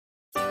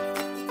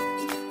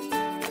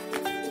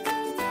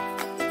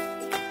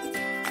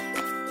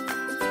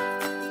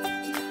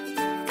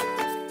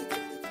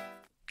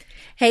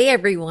Hey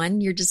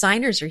everyone, your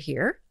designers are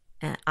here.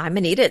 I'm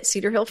Anita at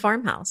Cedar Hill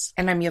Farmhouse.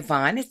 And I'm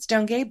Yvonne at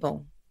Stone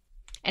Gable.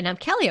 And I'm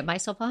Kelly at My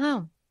Soulful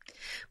Home.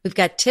 We've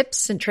got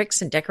tips and tricks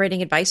and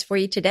decorating advice for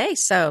you today,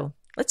 so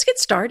let's get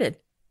started.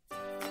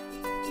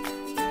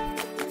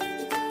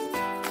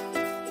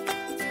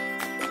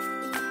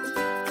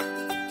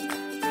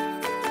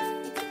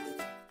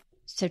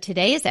 So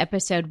today is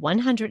episode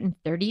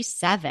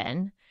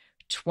 137,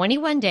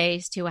 21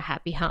 Days to a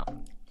Happy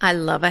Home. I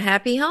love a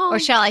happy home. Or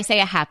shall I say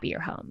a happier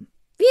home?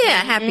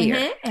 Yeah, happier.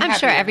 Mm-hmm. I'm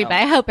sure everybody,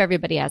 I hope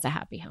everybody has a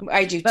happy home.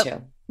 I do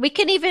too. We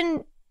can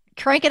even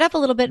crank it up a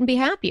little bit and be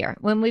happier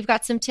when we've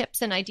got some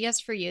tips and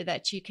ideas for you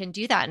that you can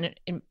do that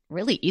and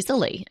really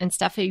easily, and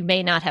stuff you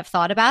may not have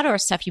thought about or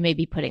stuff you may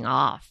be putting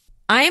off.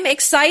 I am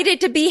excited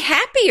to be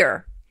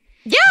happier.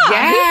 Yeah.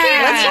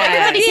 Let's talk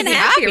about being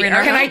happier in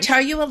our Can I homes.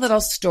 tell you a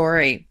little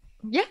story?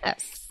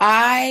 Yes.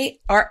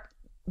 Our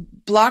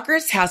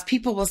bloggers' house,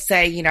 people will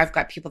say, I've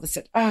got people that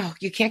said, oh,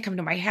 you can't come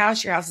to my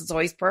house. Your house is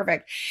always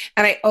perfect.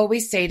 And I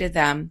always say to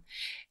them,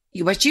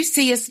 what you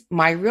see is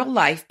my real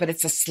life, but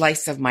it's a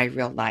slice of my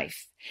real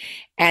life.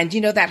 And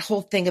that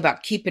whole thing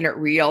about keeping it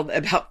real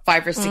about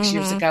 5 or 6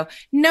 years ago,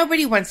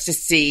 nobody wants to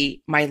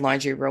see my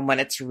laundry room when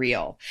it's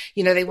real.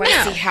 They want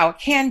to see how it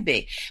can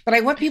be. But I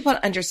want people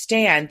to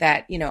understand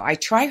that, I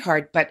try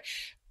hard, but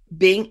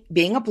being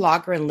a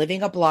blogger and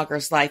living a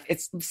blogger's life,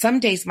 it's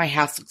some days my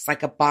house looks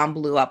like a bomb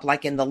blew up,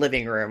 like in the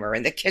living room or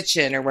in the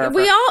kitchen or wherever.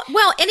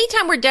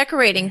 Anytime we're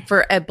decorating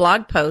for a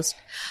blog post,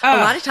 a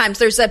lot of times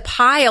there's a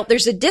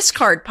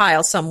discard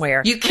pile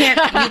somewhere. You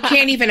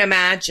can't even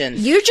imagine.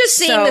 You're just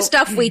seeing the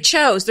stuff we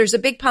chose. The's a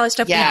big pile of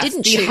stuff we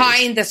didn't choose.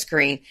 Behind the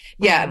screen.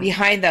 Yeah,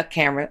 behind the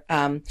camera.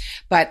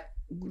 But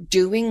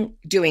doing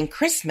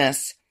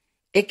Christmas,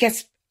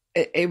 it's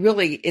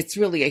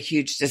really a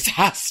huge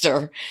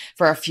disaster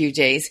for a few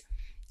days.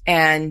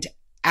 And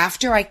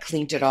after I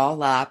cleaned it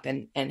all up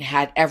and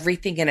had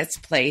everything in its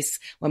place,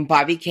 when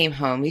Bobby came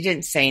home, he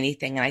didn't say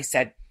anything. And I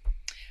said,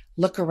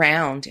 look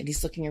around. And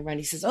he's looking around.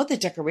 He says, oh, the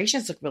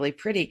decorations look really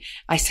pretty.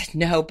 I said,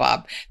 no,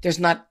 Bob, there's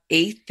not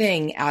a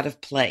thing out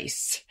of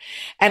place.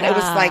 And it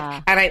was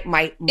like, and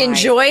my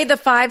enjoy the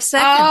 5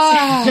 seconds.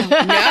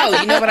 Oh,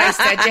 no. You know what I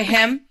said to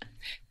him?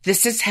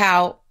 This is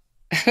how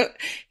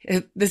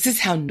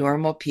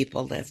normal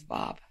people live,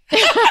 Bob.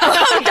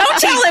 Don't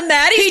tell him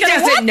that. He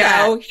doesn't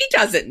know. He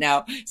doesn't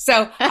know.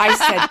 So I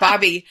said,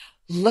 Bobby,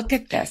 look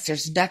at this.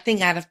 There's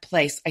nothing out of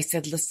place. I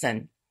said,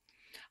 listen,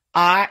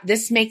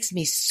 this makes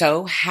me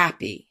so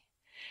happy.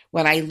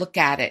 When I look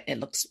at it, it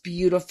looks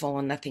beautiful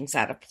and nothing's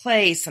out of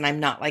place. And I'm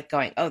not like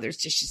going, oh, there's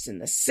dishes in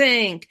the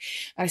sink.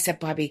 I said,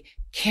 Bobby,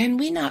 can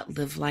we not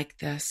live like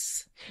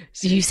this?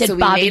 So you said,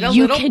 Bobby,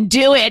 you can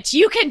do it.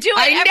 You can do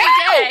it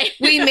every day.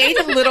 We made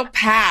a little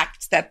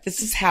pact that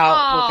this is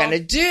how we're going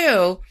to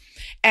do.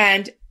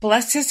 And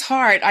bless his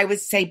heart, I would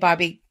say,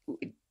 Bobby,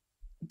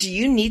 do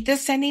you need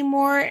this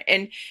anymore?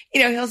 And,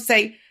 he'll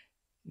say,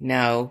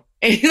 no.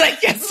 And he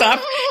gets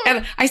up.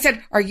 And I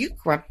said, are you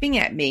grumping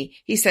at me?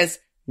 He says,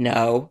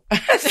 no.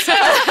 So,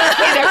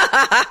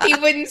 he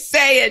wouldn't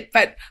say it,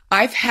 but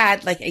I've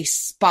had a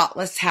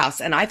spotless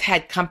house, and I've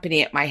had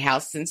company at my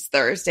house since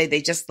Thursday.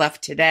 They just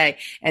left today,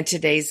 and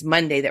today's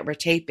Monday that we're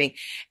taping,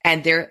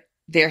 and there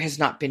has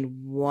not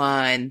been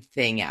one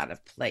thing out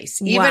of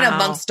place, even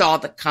amongst all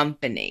the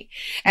company.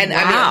 And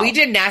I mean, we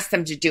didn't ask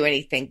them to do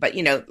anything, but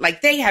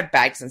they have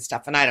bags and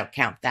stuff, and I don't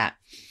count that.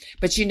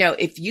 But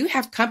if you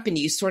have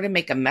company, you sort of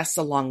make a mess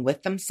along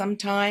with them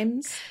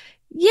sometimes.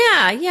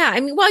 Yeah. I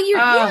mean,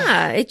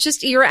 it's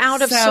just, you're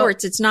out of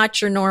sorts. It's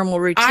not your normal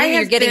routine.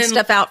 You're getting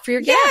stuff out for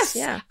your guests.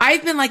 Yeah.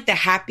 I've been the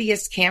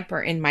happiest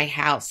camper in my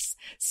house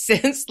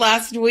since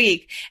last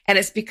week. And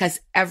it's because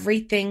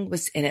everything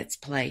was in its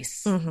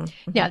place. Mm-hmm.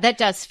 Yeah, that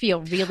does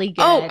feel really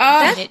good.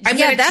 I'm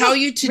going to tell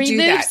you to do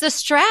that. Removes the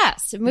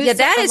stress. It moves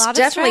that is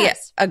definitely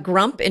a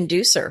grump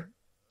inducer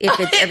if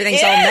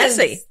everything's all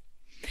messy.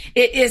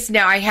 It is.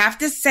 Now, I have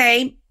to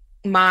say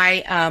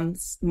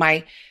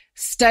my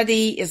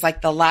study is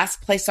the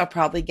last place I'll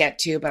probably get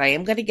to, but I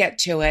am going to get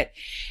to it.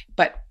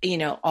 But,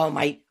 all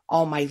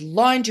my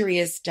laundry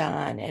is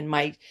done, and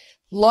my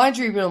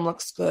laundry room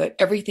looks good.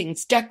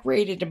 Everything's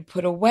decorated and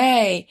put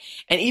away.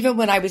 And even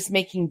when I was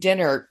making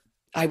dinner,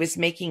 I was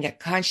making a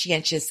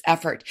conscientious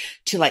effort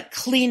to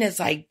clean as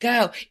I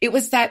go. It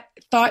was that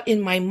thought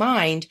in my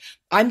mind,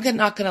 I'm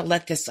not going to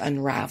let this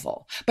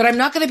unravel, but I'm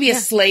not going to be a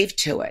slave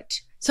to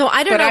it. So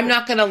I don't know. But I'm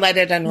not going to let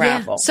it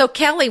unravel. Yeah. So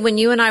Kelly, when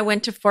you and I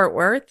went to Fort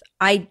Worth,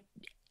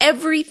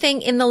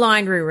 everything in the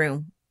laundry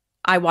room,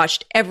 I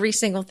washed every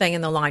single thing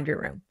in the laundry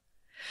room.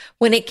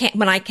 When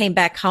I came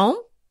back home,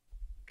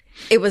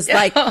 it was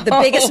the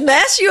biggest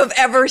mess you have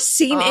ever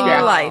seen in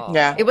your life.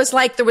 Yeah. It was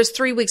there was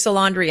 3 weeks of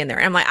laundry in there.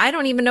 And I'm I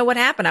don't even know what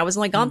happened. I was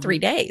only gone 3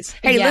 days.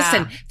 Hey,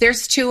 listen,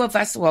 there's 2 of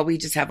us. Well, we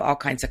just have all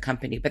kinds of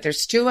company, but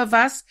there's 2 of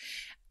us.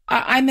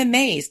 I'm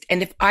amazed.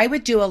 And if I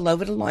would do a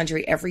load of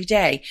laundry every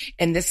day,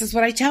 and this is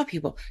what I tell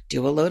people,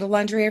 do a load of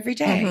laundry every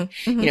day,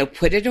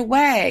 put it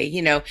away,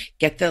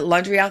 get the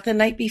laundry out the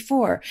night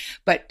before.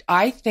 But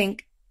I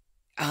think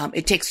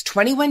it takes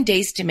 21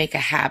 days to make a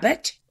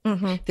habit.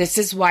 This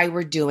is why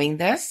we're doing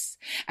this.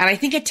 And I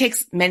think it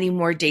takes many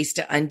more days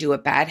to undo a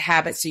bad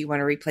habit. So you want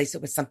to replace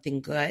it with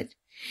something good.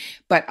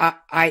 But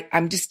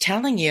I'm just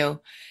telling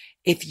you,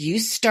 if you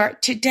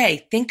start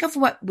today, think of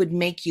what would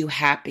make you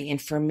happy.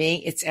 And for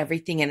me, it's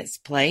everything in its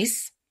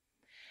place.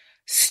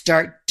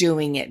 Start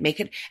doing it. Make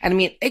it. And I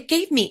mean, it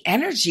gave me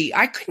energy.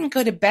 I couldn't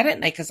go to bed at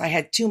night because I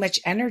had too much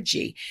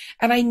energy.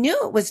 And I knew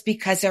it was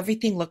because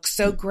everything looked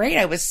so great.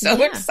 I was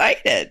so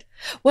excited.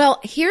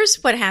 Well,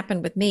 here's what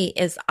happened with me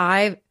is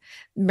I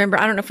don't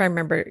know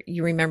if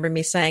you remember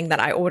me saying that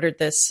I ordered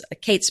this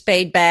Kate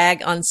Spade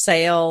bag on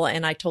sale,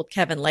 and I told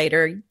Kevin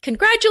later,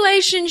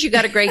 congratulations, you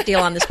got a great deal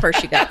on this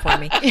purse you got for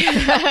me.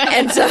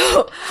 And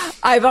so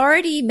I've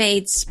already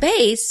made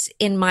space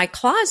in my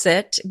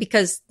closet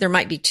because there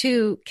might be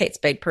 2 Kate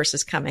Spade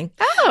purses coming.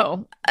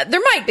 Oh,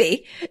 there might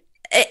be.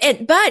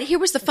 But here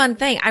was the fun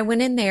thing. I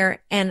went in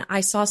there and I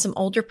saw some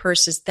older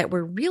purses that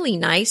were really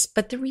nice,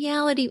 but the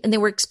reality, and they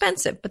were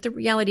expensive, but the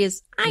reality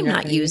is I'm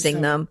not using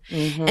them.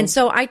 And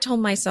so I told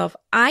myself,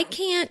 I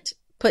can't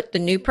put the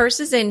new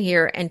purses in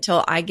here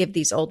until I give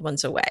these old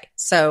ones away.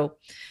 So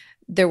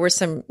there were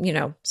some,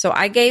 so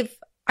I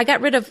got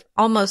rid of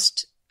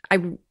almost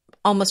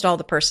all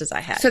the purses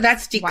I had. So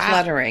that's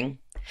decluttering.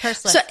 Wow.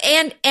 So,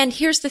 and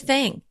here's the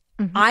thing.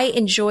 I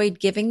enjoyed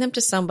giving them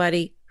to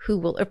somebody who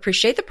will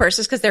appreciate the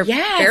purses because they're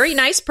very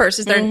nice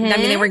purses. They're, I mean,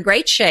 they were in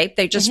great shape.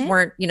 They just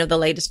weren't, the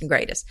latest and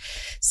greatest.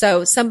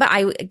 So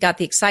I got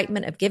the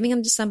excitement of giving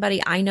them to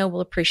somebody I know will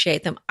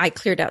appreciate them. I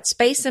cleared out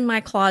space in my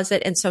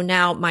closet. And so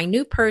now my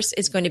new purse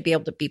is going to be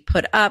able to be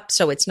put up.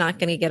 So it's not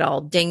going to get all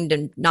dinged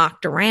and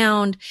knocked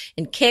around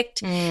and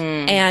kicked.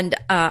 And,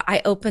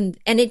 I opened,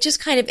 and it just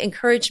kind of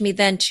encouraged me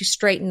then to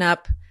straighten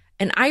up.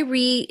 And I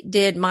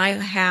redid my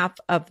half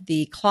of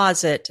the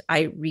closet.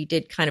 I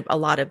redid kind of a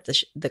lot of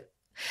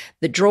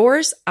the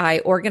drawers. I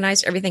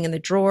organized everything in the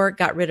drawer,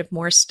 got rid of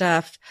more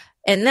stuff.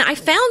 And then I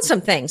found some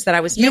things that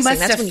I was missing. You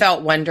must have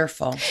felt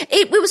wonderful.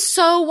 It was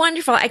so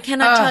wonderful. I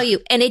cannot tell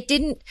you. And it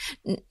didn't,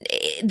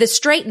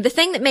 the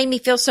thing that made me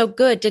feel so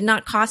good did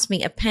not cost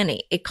me a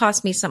penny. It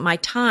cost me my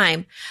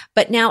time,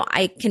 but now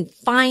I can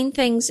find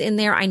things in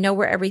there. I know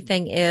where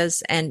everything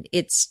is. And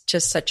it's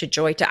just such a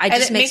joy it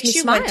just makes me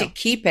smile. You want to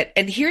keep it.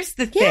 And here's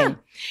the thing. Yeah.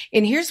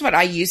 And here's what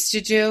I used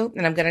to do.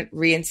 And I'm going to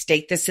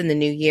reinstate this in the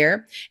new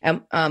year.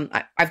 I've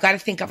got to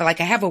think of I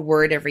have a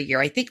word every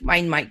year. I think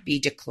mine might be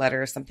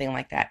declutter or something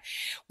like that,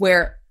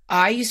 where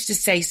I used to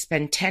say,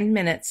 spend 10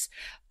 minutes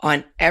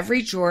on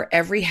every drawer,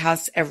 every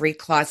house, every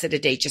closet a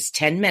day, just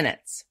 10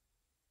 minutes.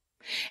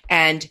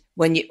 And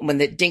when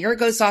the dinger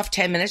goes off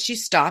 10 minutes, you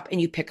stop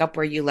and you pick up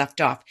where you left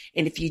off.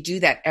 And if you do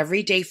that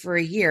every day for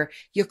a year,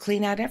 you'll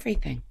clean out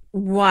everything.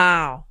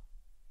 Wow.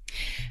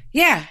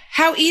 Yeah.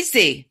 How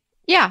easy.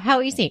 Yeah,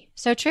 how easy.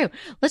 So true.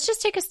 Let's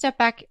just take a step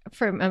back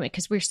for a moment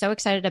because we're so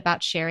excited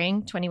about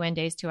sharing 21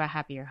 Days to a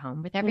Happier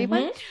Home with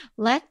everyone.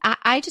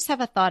 I just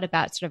have a thought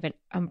about sort of an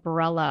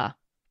umbrella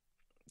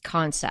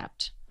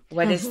concept.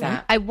 What is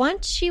that? I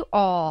want you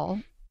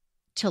all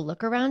to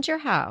look around your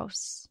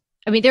house.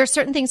 I mean, there are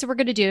certain things that we're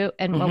going to do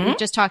and what we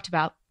just talked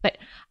about, but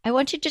I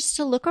want you just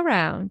to look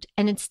around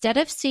and instead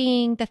of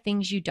seeing the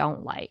things you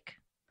don't like,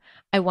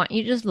 I want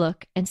you to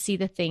look and see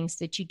the things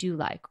that you do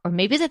like, or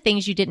maybe the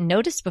things you didn't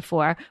notice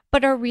before,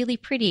 but are really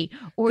pretty,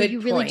 or you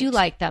really do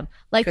like them.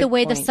 Like the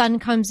way the sun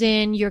comes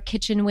in your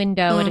kitchen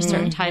window at a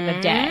certain time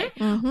of day,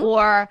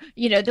 or,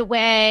 the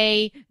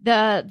way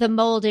the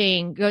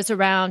molding goes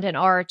around an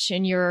arch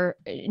in your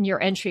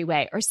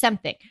entryway or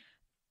something.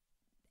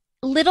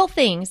 Little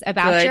things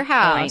about your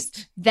house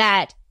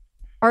that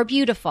are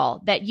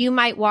beautiful that you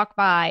might walk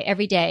by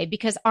every day,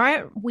 because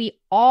aren't we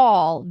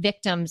all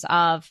victims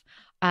of,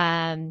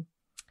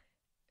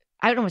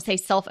 I don't want to say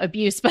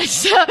self-abuse,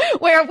 but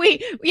where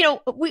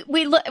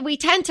we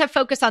tend to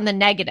focus on the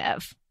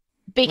negative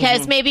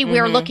because maybe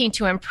we're looking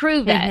to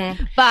improve it,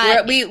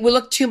 but we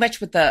look too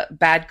much with the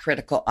bad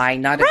critical eye,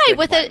 not a right good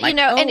with one.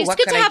 a and it's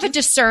good to have a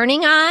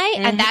discerning eye,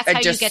 and that's how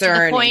you get to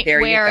the point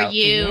where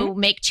you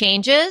make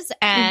changes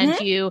and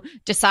you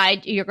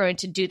decide you're going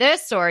to do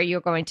this or you're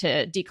going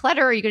to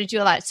declutter or you're going to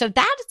do a lot. So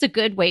that is a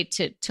good way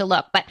to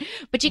look,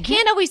 but you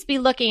can't always be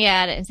looking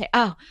at it and say,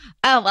 oh,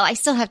 well, I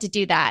still have to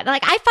do that.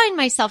 Like I find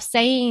myself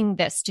saying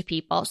this to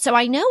people, so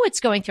I know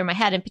what's going through my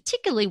head, and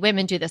particularly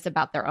women do this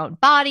about their own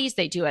bodies.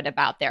 They do it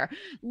about their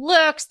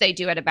looks. They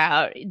do it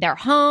about their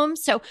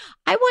homes. So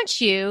I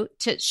want you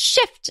to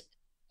shift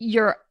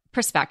your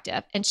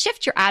perspective and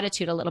shift your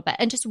attitude a little bit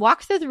and just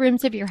walk through the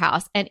rooms of your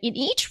house, and in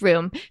each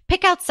room,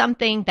 pick out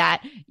something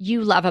that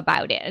you love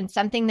about it and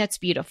something that's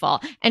beautiful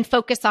and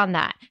focus on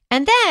that.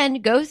 And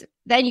then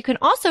then you can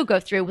also go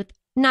through with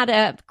not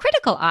a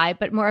critical eye,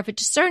 but more of a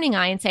discerning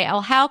eye and say,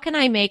 oh, how can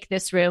I make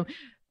this room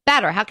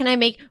better? How can I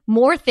make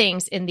more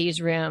things in these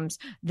rooms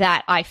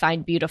that I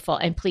find beautiful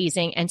and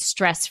pleasing and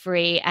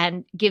stress-free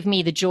and give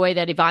me the joy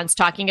that Yvonne's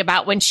talking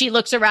about when she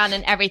looks around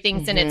and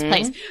everything's in its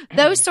place?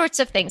 Those sorts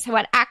of things.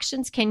 What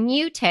actions can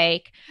you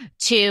take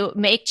to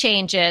make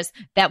changes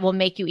that will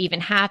make you even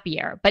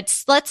happier?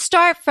 But let's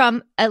start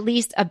from at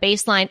least a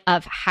baseline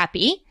of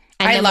happy.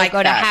 And then we'll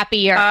go to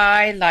happier.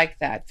 I like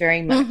that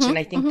very much. And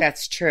I think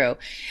that's true.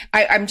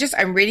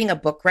 I'm reading a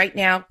book right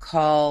now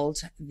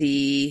called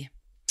The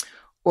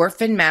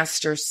Orphan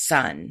Master's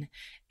Son.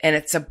 And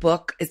it's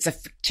a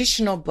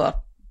fictional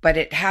book, but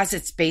it has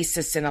its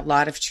basis in a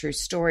lot of true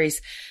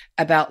stories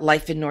about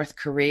life in North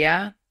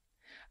Korea.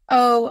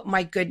 Oh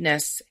my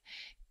goodness.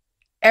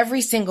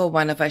 Every single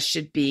one of us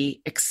should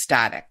be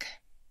ecstatic.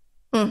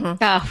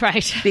 Oh,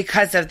 right.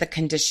 Because of the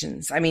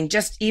conditions. I mean,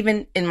 just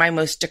even in my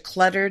most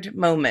decluttered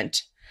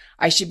moment,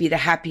 I should be the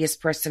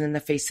happiest person in the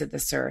face of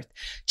this earth.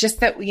 Just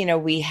that,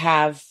 we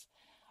have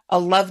a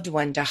loved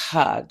one to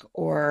hug,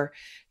 or,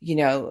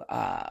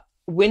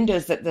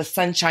 windows that the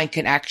sunshine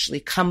can actually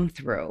come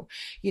through.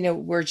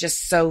 We're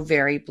just so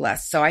very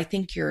blessed. So I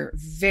think you're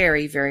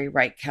very, very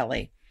right,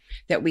 Kelly,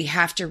 that we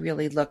have to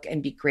really look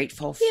and be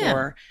grateful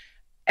for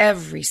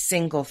every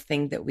single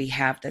thing that we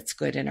have that's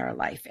good in our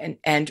life,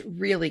 and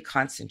really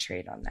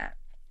concentrate on that.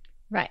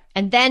 Right.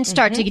 And then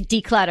start to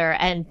declutter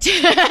and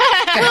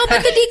well,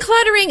 but the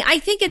decluttering, I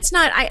think it's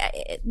not,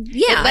 I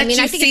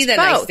think see the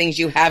nice things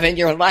you have in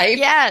your life.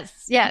 Yes.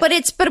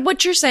 But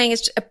what you're saying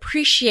is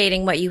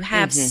appreciating what you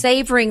have,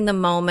 savoring the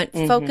moment,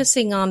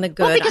 focusing on the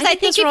good. Well, because I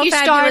think if you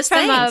start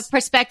from a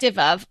perspective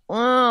of,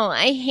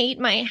 I hate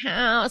my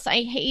house,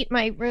 I hate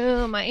my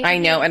room, I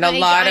know, and a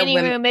lot of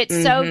women, room,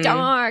 it's so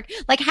dark.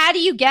 Like, how do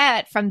you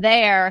get from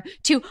there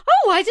to,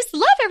 I just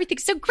love everything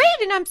so great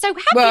and I'm so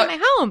happy in my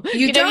home?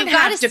 You don't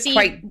have to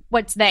see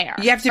what's there.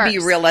 You have to be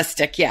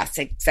realistic. Yes,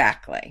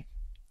 exactly.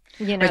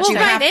 But you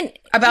have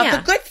about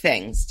the good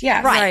things.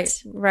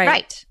 Yes.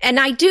 Right. And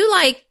I do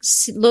like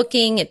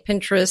looking at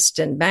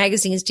Pinterest and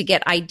magazines to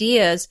get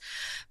ideas.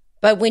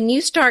 But when you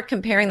start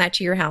comparing that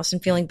to your house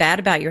and feeling bad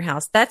about your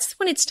house, that's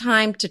when it's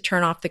time to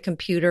turn off the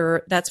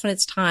computer. That's when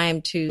it's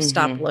time to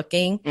stop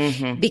looking.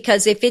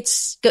 Because if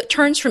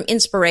turns from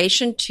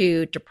inspiration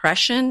to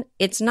depression,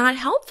 it's not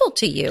helpful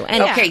to you.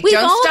 And we've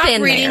don't all stop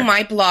been reading there.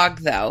 my blog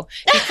though,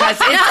 because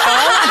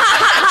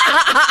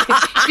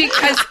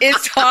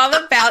it's all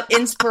about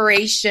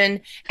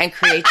inspiration and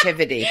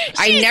creativity.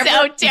 She's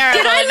so terrible.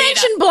 Did I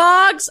mention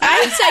blogs?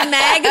 I said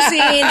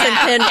magazines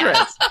and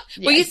Pinterest.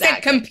 Well, you said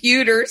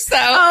computers,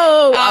 so.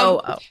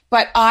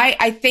 But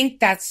I think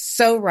that's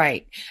so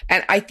right.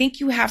 And I think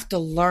you have to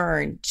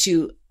learn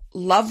to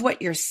love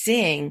what you're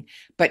seeing,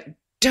 but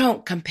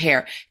don't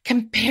compare.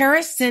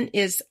 Comparison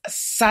is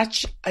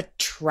such a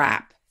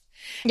trap.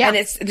 Yeah.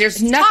 And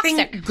there's nothing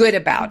toxic. Good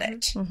about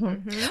it. Well, and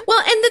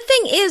the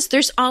thing is,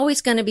 there's always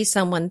going to be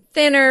someone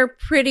thinner,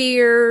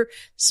 prettier,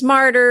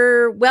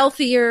 smarter,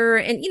 wealthier.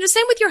 And,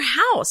 same with your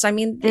house. I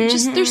mean,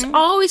 there's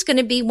always going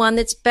to be one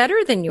that's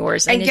better than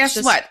yours. And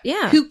guess what?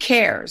 Yeah. Who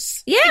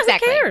cares? Yeah,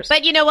 exactly. Who cares?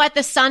 But you know what?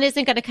 The sun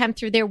isn't going to come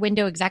through their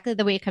window exactly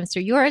the way it comes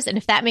through yours. And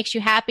if that makes you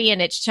happy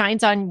and it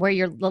shines on where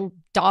your little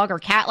dog or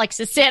cat likes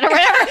to sit or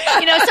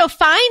whatever, so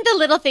find the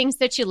little things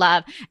that you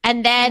love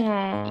and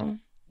then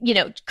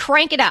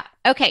crank it up.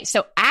 Okay.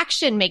 So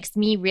action makes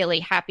me really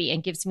happy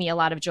and gives me a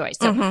lot of joy.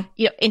 So,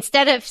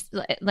 instead of,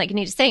 like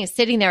Anita's saying,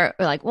 sitting there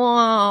like,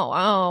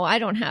 I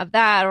don't have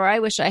that, or I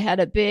wish I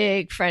had a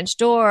big French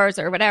doors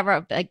or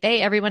whatever, like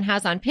everyone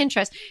has on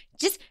Pinterest,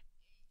 just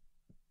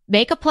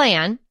make a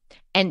plan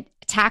and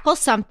tackle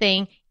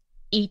something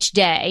each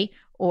day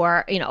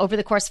or, over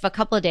the course of a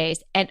couple of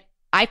days. And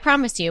I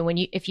promise you,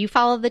 if you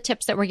follow the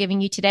tips that we're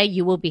giving you today,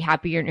 you will be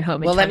happier in your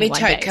home. Well, let me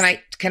tell you, days.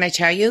 can I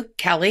tell you,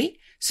 Kelly?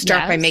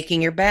 Start by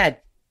making your bed.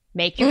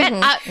 Make your bed.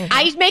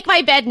 I make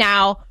my bed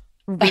now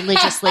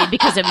religiously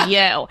because of you.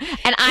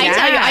 And I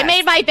tell you, I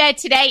made my bed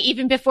today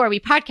even before we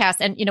podcast.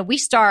 And, we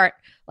start,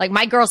 like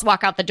my girls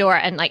walk out the door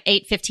and like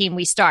 8:15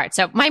 we start.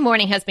 So my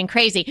morning has been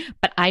crazy,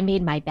 but I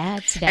made my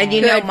bed today.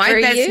 And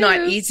my bed's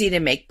not easy to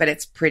make, but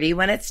it's pretty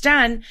when it's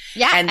done.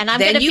 Yeah. And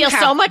I'm going to feel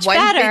so much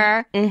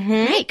better.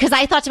 Right. Because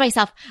I thought to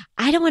myself,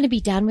 I don't want to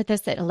be done with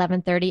this at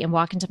 11:30 and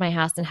walk into my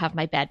house and have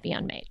my bed be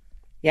unmade.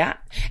 Yeah.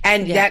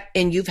 And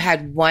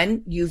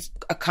you've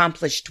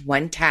accomplished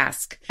one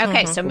task.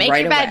 Okay. So make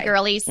your bed,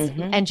 girlies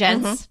and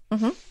gents.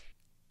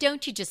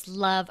 Don't you just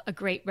love a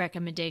great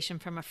recommendation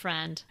from a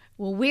friend?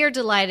 Well, we're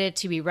delighted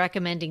to be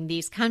recommending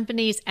these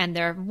companies and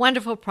their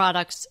wonderful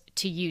products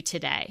to you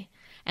today.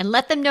 And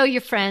let them know your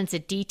friends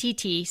at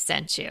DTT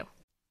sent you.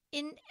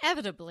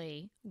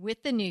 Inevitably,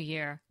 with the new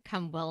year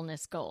come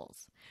wellness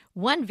goals.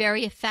 One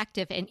very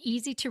effective and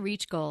easy to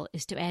reach goal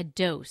is to add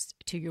dose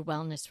to your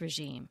wellness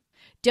regime.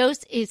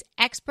 Dose is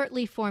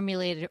expertly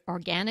formulated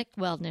organic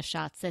wellness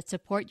shots that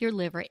support your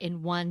liver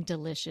in one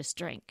delicious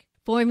drink.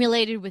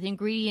 Formulated with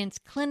ingredients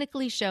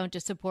clinically shown to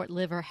support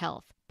liver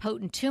health.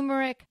 Potent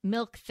turmeric,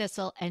 milk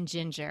thistle, and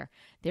ginger.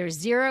 There's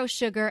 0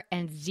 sugar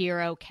and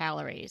 0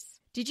 calories.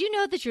 Did you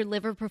know that your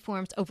liver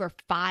performs over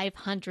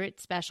 500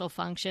 special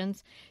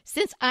functions?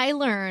 Since I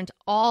learned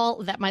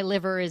all that my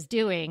liver is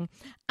doing,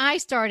 I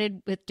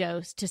started with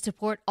Dose to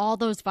support all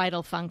those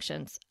vital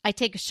functions. I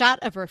take a shot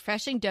of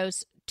refreshing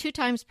Dose 2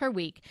 times per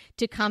week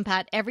to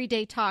combat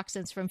everyday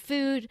toxins from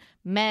food,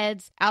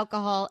 meds,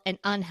 alcohol, and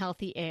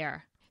unhealthy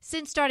air.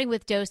 Since starting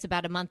with Dose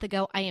about a month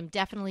ago, I am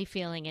definitely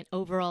feeling an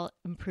overall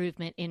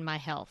improvement in my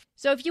health.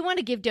 So if you want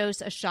to give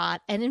Dose a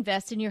shot and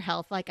invest in your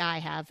health like I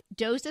have,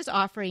 Dose is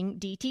offering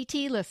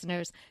DTT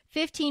listeners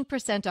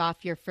 15%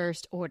 off your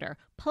first order,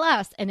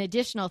 plus an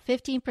additional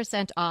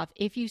 15% off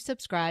if you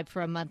subscribe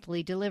for a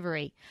monthly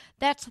delivery.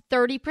 That's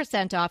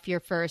 30% off your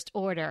first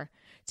order.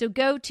 So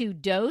go to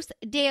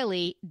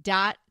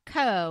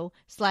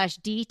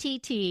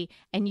dosedaily.co/DTT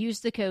and use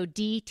the code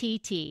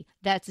DTT.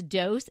 That's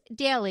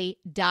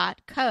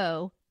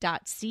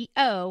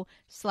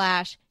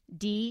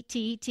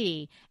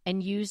dosedaily.co.co/DTT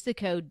and use the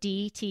code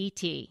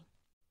DTT.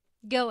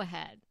 Go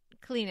ahead,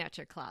 clean out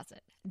your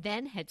closet,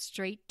 then head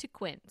straight to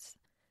Quince.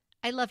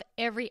 I love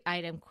every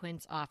item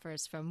Quince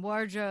offers, from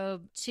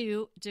wardrobe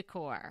to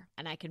decor,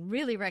 and I can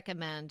really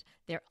recommend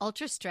their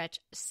Ultra Stretch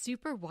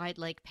Super Wide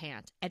Leg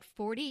Pant at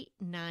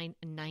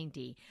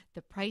 $49.90.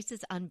 The price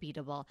is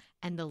unbeatable,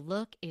 and the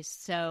look is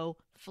so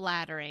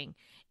flattering.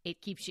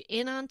 It keeps you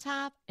in on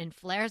top and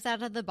flares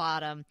out of the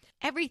bottom.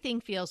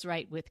 Everything feels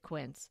right with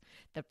Quince.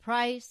 The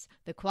price,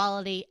 the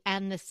quality,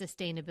 and the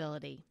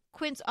sustainability.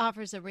 Quince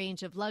offers a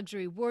range of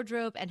luxury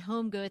wardrobe and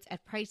home goods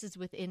at prices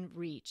within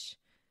reach.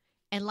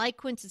 And like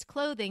Quince's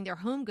clothing, their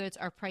home goods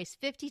are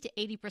priced 50 to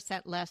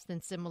 80% less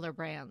than similar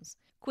brands.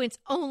 Quince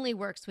only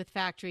works with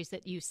factories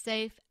that use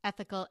safe,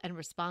 ethical, and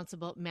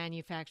responsible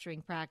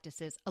manufacturing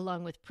practices,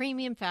 along with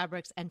premium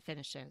fabrics and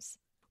finishes.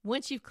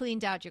 Once you've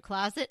cleaned out your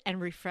closet and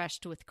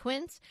refreshed with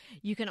Quince,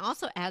 you can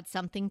also add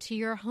something to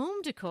your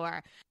home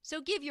decor. So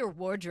give your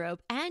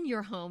wardrobe and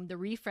your home the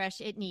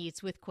refresh it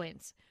needs with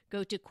Quince.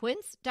 Go to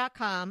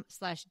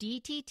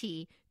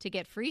quince.com/DTT to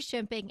get free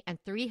shipping and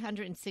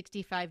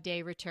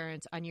 365-day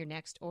returns on your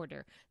next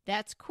order.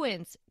 That's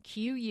Quince,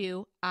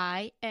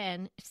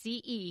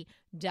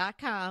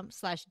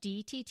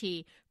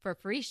 QUINCE.com/DTT for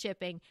free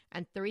shipping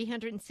and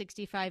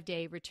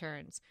 365-day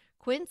returns.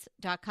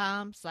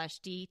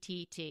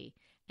 Quince.com/DTT.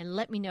 And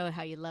let me know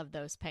how you love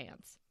those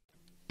pants.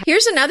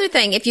 Here's another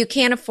thing. If you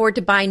can't afford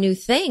to buy new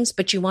things,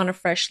 but you want a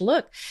fresh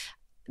look,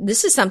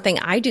 this is something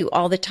I do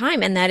all the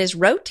time, and that is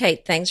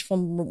rotate things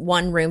from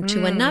one room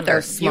to another.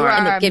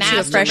 And it gives you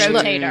a fresh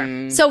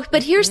rotator. look. So,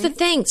 but here's the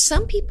thing.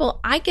 Some people,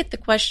 I get the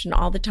question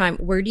all the time,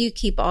 where do you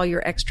keep all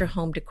your extra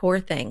home decor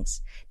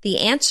things? The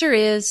answer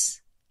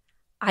is,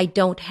 I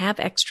don't have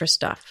extra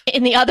stuff.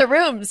 In the other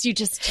rooms, you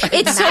just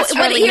it's so,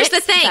 but here's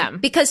the thing,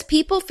 because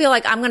people feel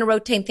like I'm going to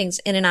rotate things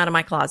in and out of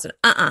my closet.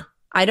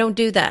 I don't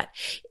do that.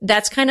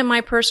 That's kind of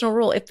my personal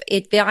rule. If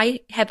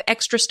I have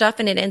extra stuff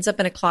and it ends up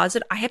in a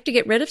closet, I have to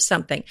get rid of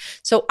something.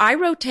 So I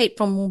rotate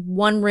from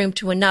one room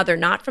to another,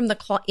 not from the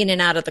in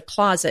and out of the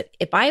closet.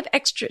 If I have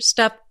extra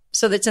stuff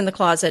so that's in the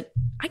closet,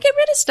 I get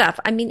rid of stuff.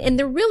 I mean, and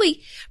there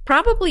really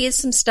probably is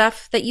some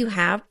stuff that you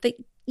have that,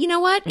 you know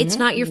what? It's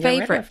not your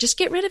favorite. Just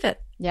get rid of it.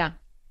 Yeah.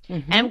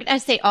 And I'm going to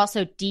say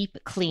also deep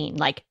clean,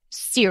 like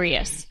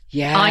serious.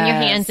 Yes. On your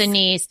hands and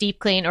knees, deep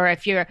clean. Or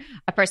if you're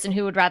a person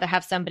who would rather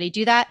have somebody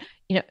do that,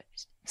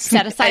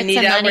 set aside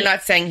Anita, some money. We're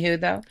not saying who,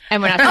 though.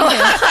 And we're not saying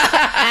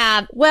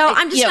who. Well,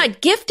 I'm just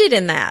not gifted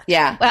in that.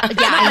 Yeah. Well,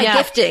 yeah,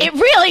 gifting. It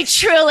really,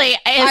 truly is.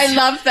 I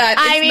love that.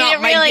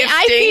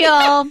 I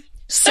feel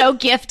so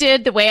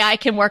gifted the way I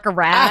can work a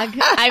rag.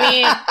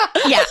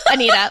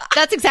 Anita,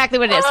 that's exactly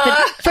what it is. But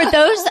for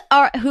those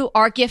who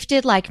are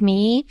gifted like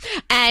me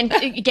and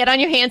get on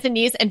your hands and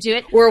knees and do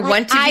it. Or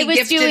want to be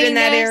gifted in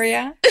that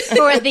area.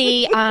 For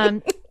the,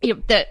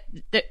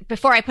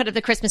 before I put up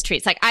the Christmas tree,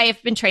 it's like I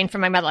have been trained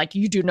from my mother, like,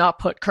 you do not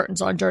put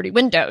curtains on dirty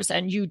windows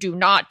and you do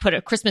not put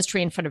a Christmas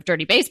tree in front of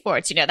dirty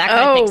baseboards, that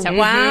kind of thing. So,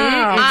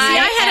 wow.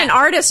 I had an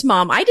artist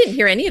mom. I didn't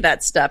hear any of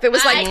that stuff. It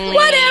was like,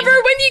 whatever,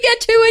 when you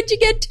get to it, you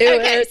get to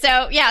it.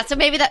 So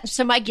maybe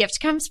so my gift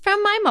comes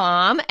from my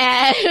mom.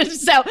 And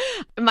so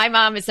my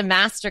mom is a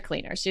master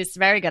cleaner. She's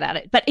very good at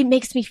it, but it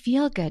makes me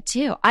feel good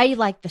too. I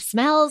like the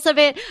smells of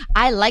it.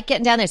 I like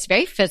getting down there. It's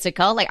very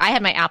physical. Like I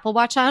had my Apple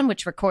Watch on,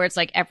 which records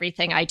like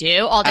everything I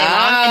do all day long.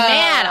 And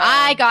man,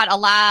 I got a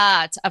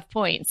lot of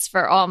points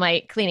for all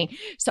my cleaning.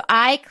 So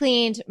I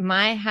cleaned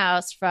my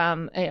house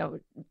from,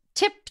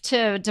 tip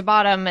to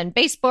bottom and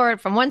baseboard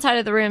from one side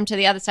of the room to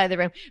the other side of the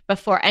room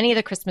before any of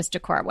the Christmas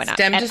decor went up.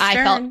 Stem to stern.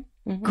 I felt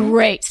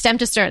great. Stem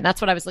to stern.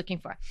 That's what I was looking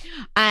for.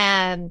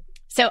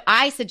 So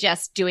I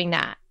suggest doing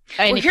that.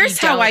 And well, here's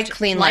how I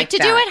clean like to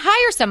that. do it,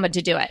 hire someone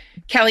to do it.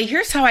 Kelly,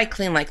 here's how I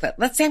clean like that.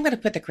 Let's say I'm going to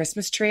put the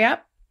Christmas tree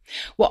up.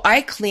 Well,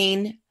 I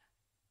clean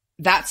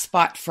that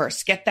spot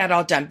first, get that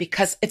all done.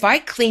 Because if I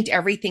cleaned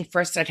everything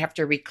first, I'd have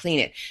to re-clean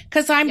it.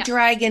 Because I'm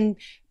dragging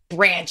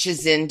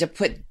branches in to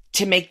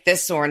make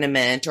this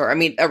ornament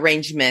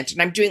arrangement.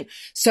 And I'm doing,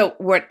 so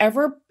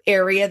whatever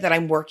area that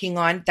I'm working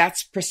on,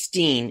 that's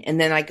pristine. And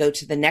then I go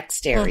to the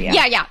next area.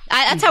 Yeah.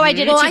 That's how I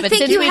did it too. But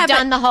since we've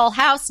done the whole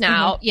house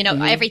now,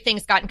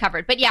 everything's gotten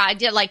covered. But yeah, I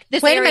did like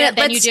this area. Wait a minute,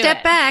 then let's you do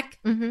step back.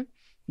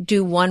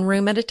 Do one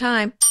room at a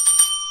time.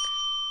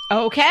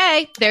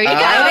 Okay, there you go.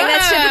 I think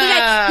that's tip of the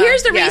day.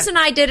 Here's the reason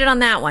I did it on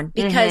that one,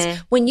 because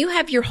when you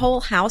have your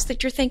whole house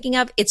that you're thinking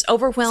of, it's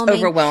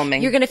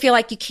overwhelming. You're going to feel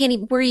like you can't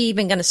even, where are you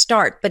even going to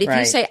start? But if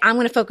you say, I'm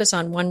going to focus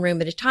on one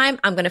room at a time,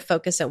 I'm going to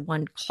focus at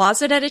one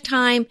closet at a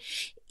time,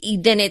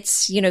 then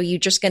it's, you're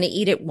just going to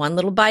eat it one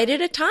little bite at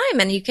a time,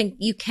 and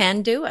you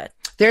can do it.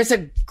 There's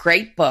a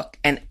great book,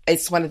 and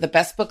it's one of the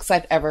best books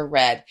I've ever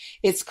read.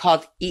 It's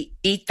called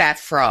Eat That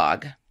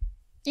Frog.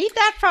 Eat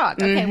That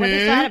Frog. Okay, what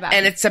is that about?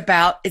 And it's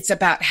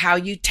about how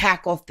you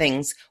tackle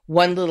things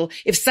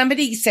if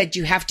somebody said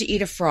you have to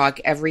eat a frog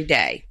every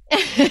day,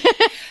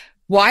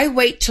 why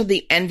wait till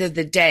the end of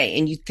the day?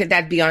 And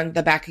that'd be on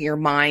the back of your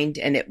mind,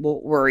 and it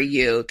will worry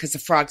you because the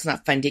frog's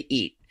not fun to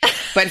eat.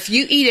 But if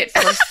you eat it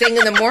first thing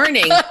in the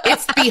morning,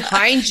 it's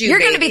behind you. You're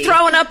going to be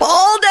throwing up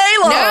all day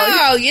long.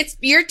 No,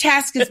 your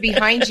task is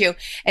behind you.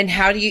 And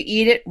how do you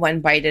eat it? One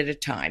bite at a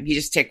time. You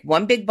just take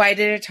one big bite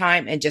at a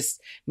time and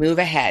just move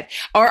ahead.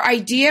 Our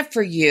idea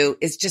for you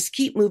is just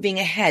keep moving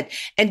ahead,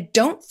 and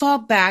don't fall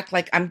back.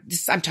 Like I'm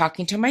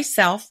talking to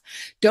myself.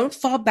 Don't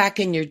fall back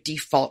in your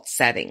default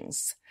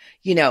settings.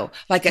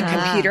 Like a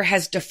computer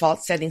has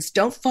default settings.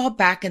 Don't fall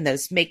back in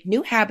those. Make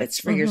new habits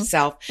for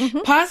yourself,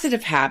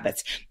 positive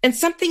habits. And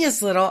something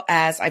as little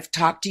as, I've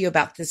talked to you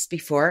about this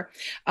before,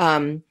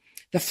 the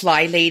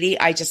fly lady.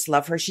 I just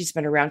love her. She's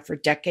been around for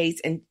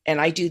decades. And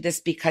I do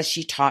this because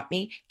she taught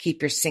me,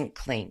 keep your sink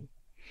clean.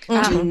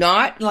 Do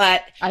not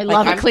let... I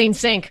love a clean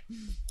sink.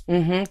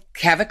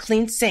 Have a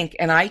clean sink.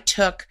 And I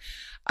took...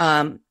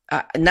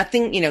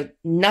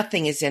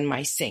 nothing is in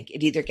my sink.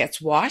 It either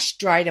gets washed,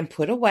 dried, and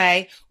put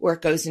away, or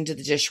it goes into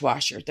the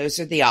dishwasher. Those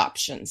are the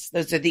options.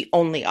 Those are the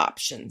only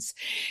options.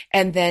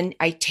 And then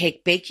I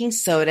take baking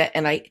soda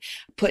and I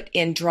put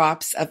in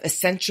drops of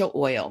essential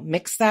oil,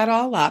 mix that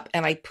all up,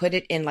 and I put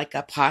it in like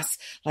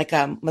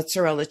a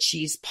mozzarella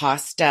cheese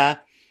pasta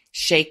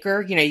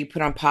shaker. You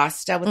put on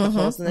pasta with the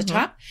holes in the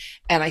top,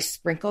 and I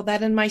sprinkle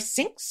that in my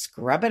sink,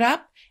 scrub it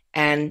up,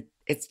 and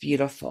it's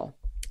beautiful.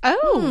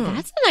 Oh,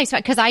 that's a nice one.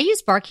 Because I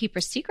use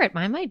Barkeeper's Secret.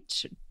 I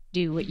might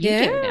do what you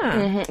do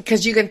now.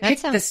 Because you can pick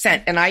the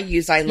scent. And I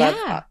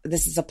love,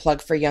 this is a plug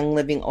for Young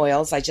Living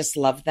Oils. I just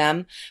love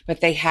them.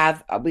 But they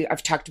have,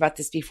 I've talked about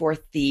this before,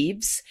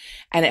 Thieves.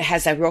 And it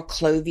has a real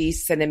clovey,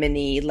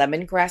 cinnamony,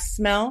 lemongrass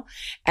smell.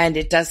 And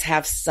it does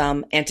have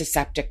some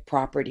antiseptic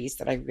properties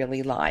that I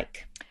really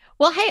like.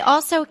 Well, hey,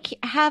 also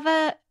have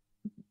a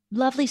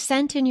lovely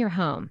scent in your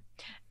home.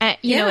 And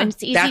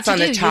it's easy That's to on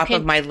do. the top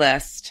of my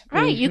list.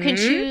 Right. You can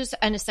choose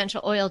an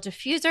essential oil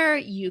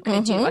diffuser. You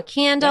could do a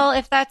candle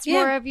if that's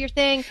more of your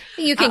thing.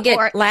 You can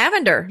get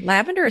lavender.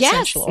 Lavender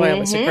essential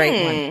oil is a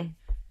great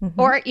one.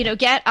 Or,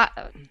 get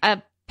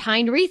a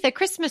pine wreath at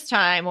Christmas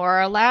time,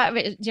 or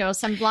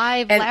some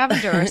live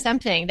lavender or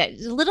something. That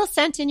little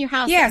scent in your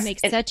house that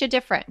makes such a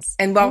difference.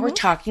 And while we're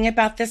talking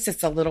about this,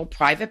 it's a little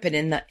private, but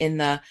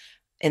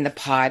in the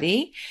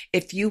potty,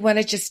 if you want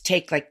to just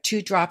take like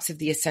 2 drops of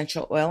the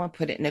essential oil and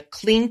put it in a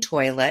clean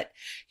toilet,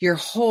 your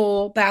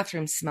whole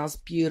bathroom smells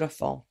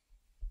beautiful.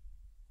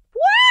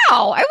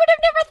 Wow. I would have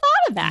never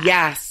thought of that.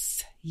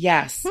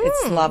 Yes.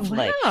 It's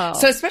lovely. Wow.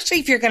 So especially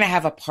if you're going to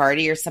have a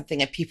party or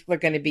something and people are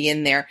going to be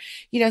in there,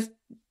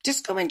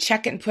 just go and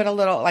check it and put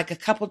a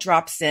couple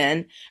drops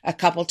in a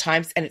couple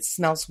times, and it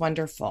smells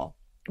wonderful.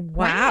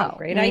 Wow.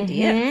 Great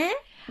idea.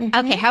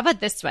 Okay, how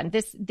about this one?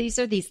 These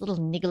are these little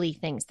niggly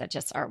things that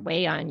just are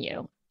way on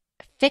you.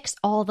 Fix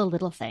all the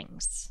little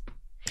things.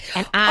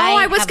 And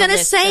I was going to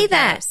say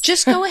that.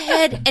 Just go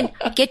ahead and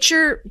get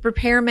your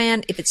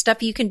repairman. If it's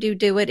stuff you can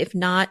do it. If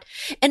not,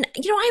 and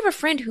I have a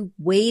friend who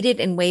waited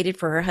and waited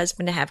for her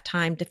husband to have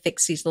time to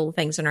fix these little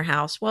things in her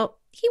house. Well,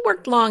 he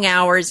worked long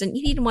hours and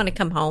he didn't want to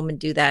come home and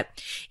do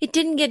that. It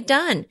didn't get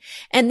done.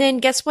 And then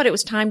guess what? It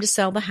was time to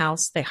sell the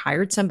house. They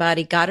hired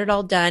somebody, got it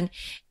all done,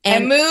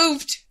 and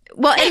moved.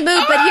 Well, and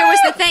move, but here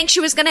was the thing. She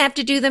was going to have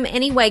to do them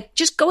anyway.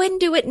 Just go ahead and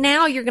do it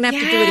now. You're going to have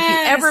to do it if you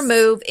ever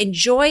move.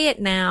 Enjoy it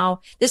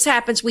now. This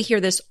happens. We hear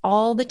this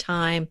all the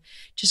time.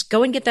 Just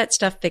go and get that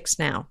stuff fixed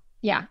now.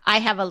 Yeah. I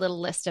have a little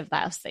list of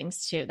those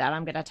things too that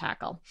I'm going to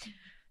tackle.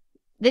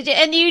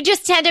 And you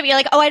just tend to be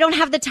like, I don't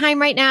have the time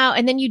right now.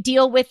 And then you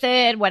deal with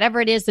it, whatever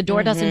it is, the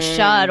door doesn't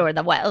shut or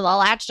the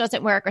latch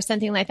doesn't work or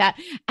something like that.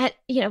 And,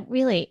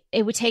 really,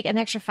 it would take an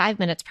extra 5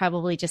 minutes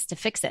probably just to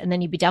fix it. And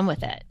then you'd be done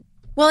with it.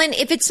 Well, and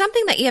if it's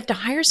something that you have to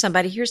hire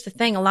somebody, here's the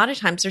thing. A lot of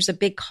times there's a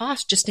big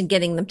cost just in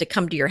getting them to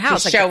come to your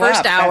house. Like the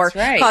first hour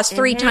costs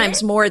 3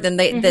 times more than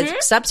the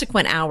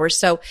subsequent hours.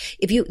 So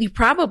if you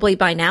probably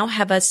by now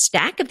have a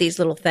stack of these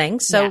little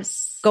things. So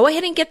go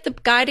ahead and get the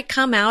guy to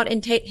come out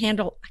and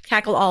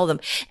tackle all of them.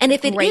 And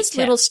if it is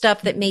little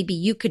stuff that maybe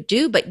you could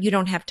do, but you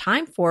don't have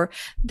time for,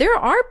 there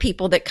are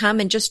people that come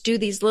and just do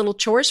these little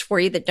chores for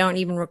you that don't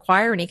even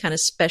require any kind of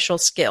special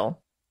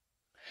skill.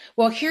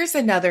 Well, here's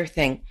another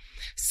thing.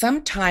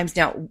 Sometimes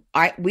now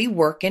we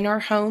work in our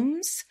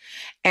homes,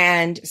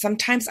 and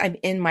sometimes I'm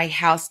in my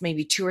house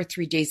maybe 2 or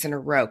 3 days in a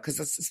row, because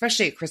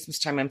especially at Christmas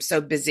time, I'm so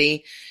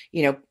busy,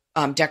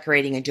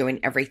 decorating and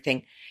doing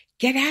everything.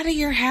 Get out of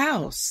your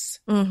house.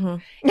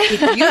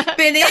 If you've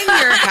been in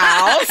your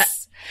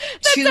house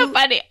so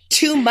funny.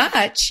 Too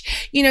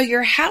much,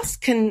 your house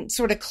can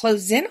sort of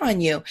close in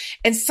on you.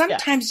 And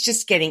sometimes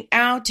just getting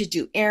out to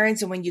do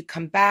errands. And when you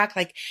come back,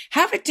 like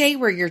have a day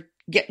where you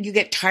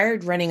get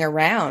tired running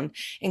around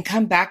and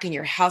come back and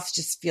your house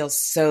just feels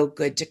so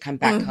good to come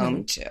back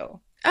home to.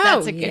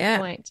 That's a good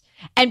point.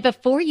 And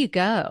before you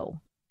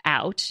go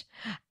out,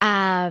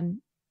 get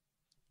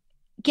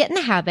in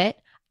the habit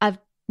of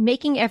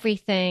making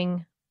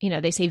everything,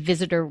 they say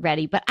visitor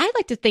ready, but I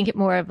like to think it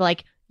more of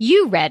like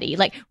you ready.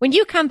 Like when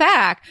you come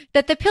back,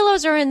 that the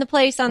pillows are in the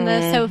place on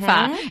the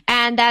sofa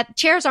and that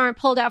chairs aren't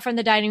pulled out from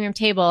the dining room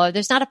table or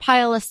there's not a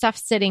pile of stuff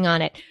sitting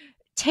on it.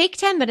 Take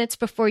 10 minutes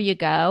before you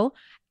go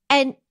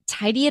and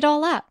tidy it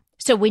all up.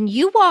 So when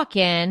you walk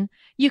in,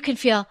 you can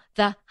feel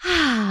that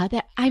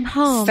I'm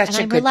home and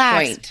I'm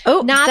relaxed.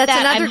 Point. Not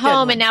that I'm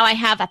home and now I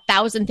have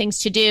 1,000 things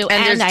to do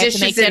and I have to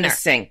make dinner. In the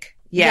sink.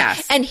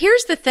 Yes. Yeah. And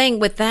here's the thing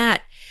with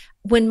that.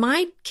 When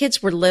my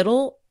kids were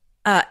little,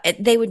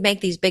 they would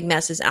make these big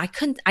messes.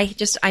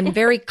 I'm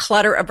very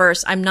clutter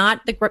averse. I'm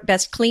not the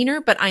best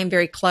cleaner, but I am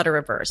very clutter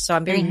averse. So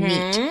I'm very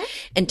neat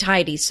and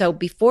tidy. So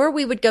before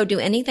we would go do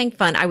anything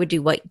fun, I would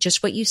do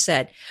what you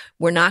said.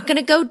 We're not going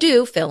to go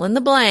do fill in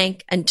the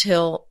blank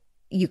until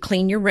you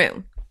clean your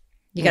room.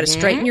 You got to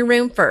straighten your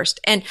room first.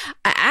 And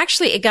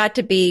actually it got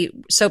to be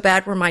so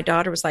bad where my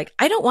daughter was like,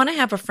 I don't want to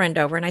have a friend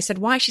over. And I said,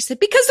 why? She said,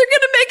 because they're going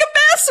to make a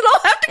mess and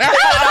I'll have to clean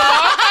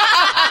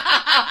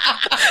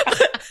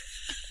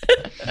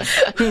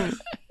up.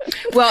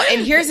 Well,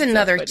 and here's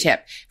another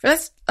tip.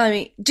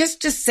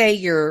 Just to say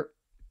you've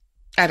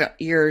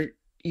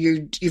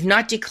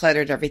not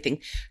decluttered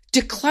everything.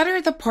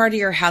 Declutter the part of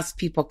your house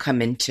people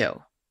come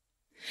into.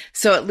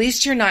 So at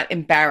least you're not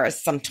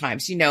embarrassed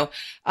sometimes.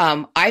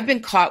 I've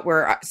been caught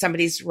where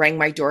somebody's rang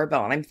my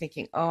doorbell and I'm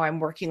thinking, oh, I'm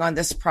working on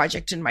this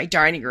project in my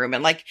dining room.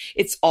 And like,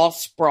 it's all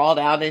sprawled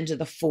out into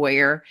the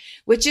foyer,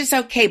 which is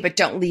okay, but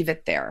don't leave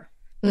it there.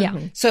 Yeah.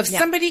 So if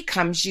somebody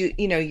comes, you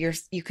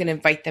can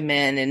invite them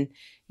in and,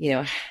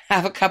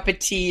 have a cup of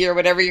tea or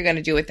whatever you're going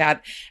to do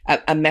without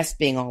a mess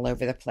being all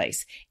over the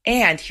place.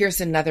 And here's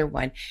another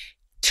one.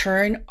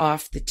 Turn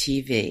off the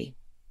TV.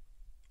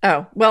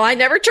 Oh, well, I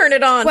never turn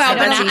it on. Well,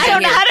 so I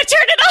don't know how to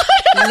turn it on.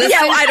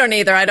 I don't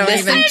either. I don't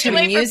listen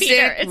to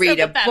music, read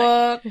a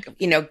book,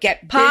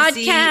 get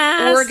busy,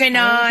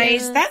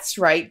 organize. That's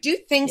right. Do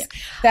things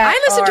that I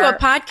listen to a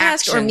podcast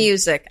action. or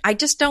music. I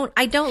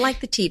don't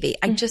like the TV.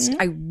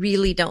 I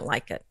really don't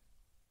like it.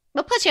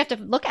 Well, plus you have to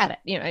look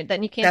at it,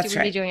 then you can't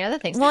be doing other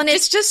things. Well, and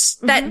it's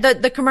just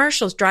that the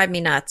commercials drive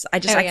me nuts. I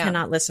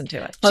cannot listen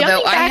to it.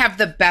 Although I have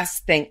the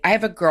best thing. I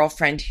have a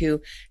girlfriend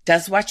who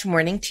does watch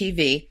morning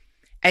TV.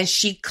 And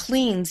she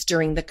cleans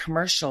during the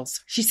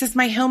commercials. She says,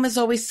 my home is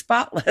always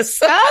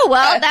spotless. Oh,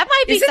 well, that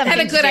might be Isn't something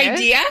that a good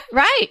idea?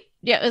 Right.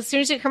 Yeah. As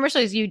soon as the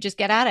commercials, you just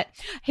get at it.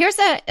 Here's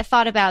a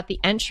thought about the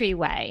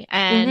entryway.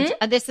 And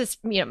this is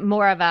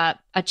more of a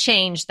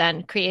change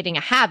than creating a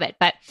habit.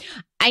 But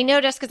I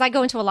noticed, because I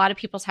go into a lot of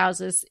people's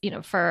houses,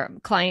 for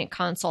client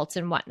consults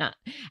and whatnot.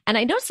 And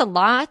I notice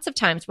lots of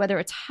times, whether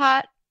it's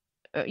hot,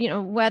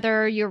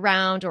 weather year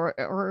round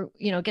or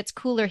it gets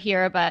cooler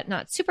here, but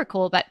not super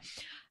cool, but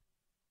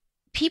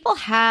people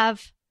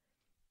have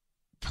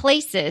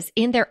places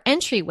in their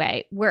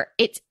entryway where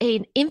it's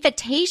an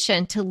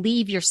invitation to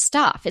leave your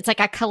stuff. It's like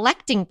a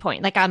collecting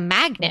point, like a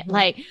magnet.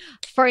 Like,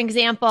 for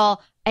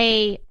example,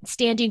 a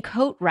standing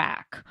coat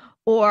rack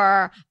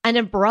or an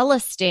umbrella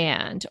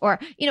stand, or,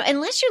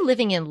 unless you're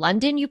living in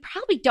London, you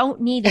probably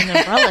don't need an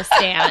umbrella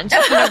stand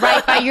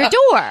right by your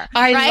door.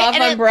 I love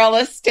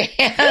umbrella stands.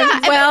 Yeah,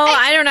 well,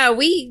 I don't know.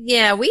 We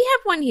have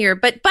one here,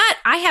 but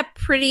I have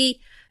pretty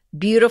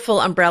beautiful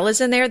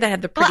umbrellas in there that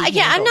have the pretty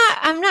handles.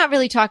 I'm not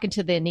really talking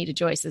to the Anita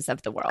Joyces of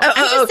the world. I'm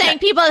just saying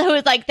people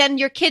who then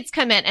your kids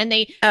come in and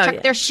they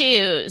chuck their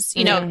shoes,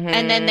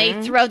 and then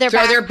they throw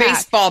their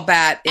baseball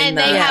bat in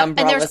the umbrella stand.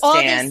 And there's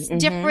all this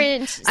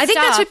different stuff. I think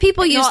that's what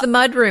people use the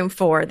mudroom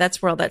for.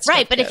 That's where all that stuff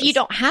right. But goes. if you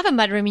don't have a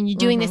mudroom and you're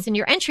doing this in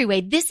your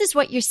entryway, this is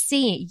what you're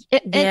seeing.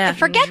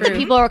 Forget the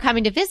people who are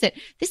coming to visit.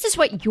 This is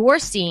what you're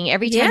seeing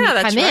every time you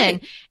come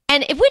in.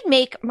 And it would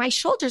make my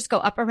shoulders go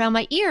up around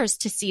my ears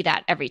to see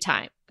that every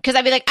time. Because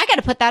I'd be like, I got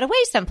to put that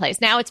away someplace.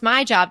 Now it's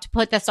my job to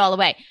put this all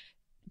away.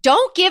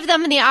 Don't give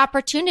them the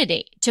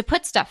opportunity to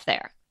put stuff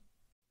there.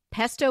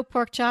 Pesto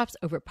pork chops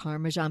over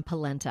Parmesan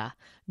polenta.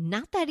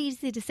 Not that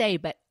easy to say,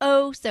 but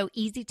oh, so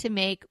easy to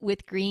make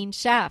with Green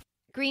Chef.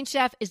 Green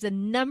Chef is the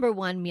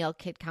 #1 meal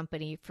kit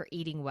company for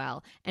eating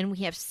well, and we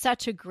have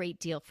such a great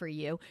deal for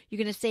you.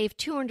 You're going to save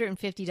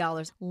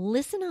 $250.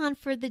 Listen on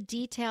for the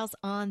details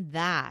on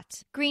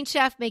that. Green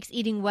Chef makes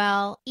eating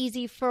well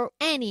easy for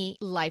any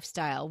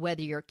lifestyle,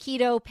 whether you're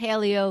keto,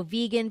 paleo,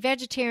 vegan,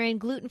 vegetarian,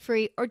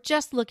 gluten-free, or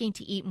just looking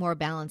to eat more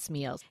balanced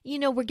meals.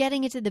 We're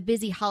getting into the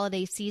busy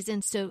holiday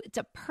season, so it's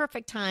a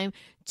perfect time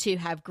to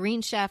have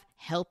Green Chef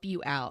help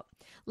you out.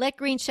 Let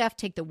Green Chef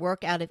take the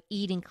work out of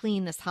eating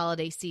clean this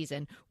holiday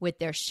season with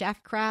their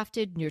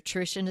chef-crafted,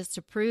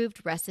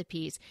 nutritionist-approved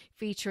recipes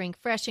featuring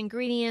fresh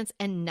ingredients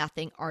and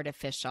nothing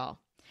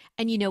artificial.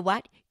 And you know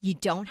what? You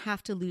don't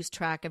have to lose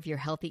track of your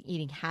healthy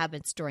eating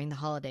habits during the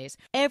holidays.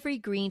 Every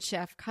Green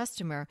Chef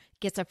customer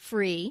gets a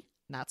free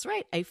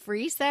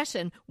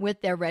session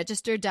with their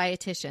registered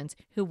dietitians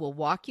who will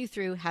walk you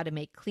through how to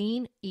make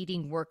clean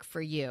eating work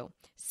for you.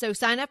 So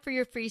sign up for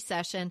your free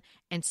session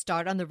and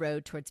start on the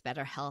road towards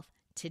better health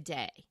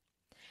today.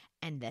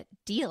 And that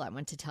deal I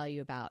want to tell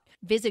you about,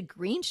 visit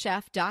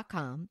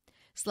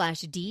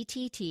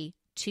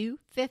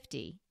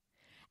greenchef.com/DTT250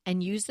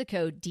 and use the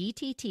code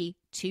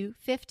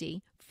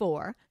DTT250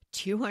 for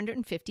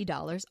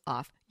 $250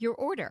 off your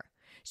order.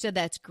 So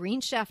that's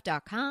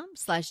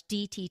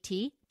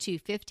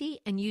greenchef.com/DTT250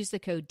 and use the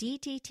code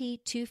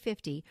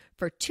DTT250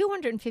 for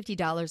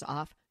 $250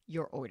 off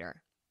your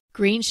order.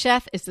 Green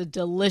Chef is a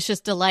delicious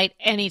delight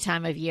any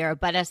time of year,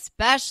 but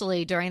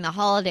especially during the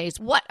holidays.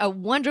 What a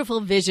wonderful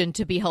vision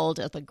to behold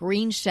as the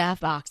Green Chef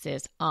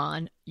boxes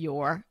on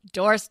your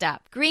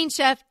doorstep. Green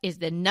Chef is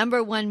the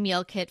 #1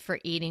 meal kit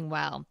for eating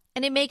well.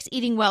 And it makes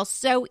eating well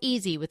so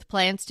easy with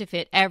plans to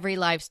fit every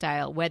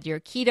lifestyle, whether you're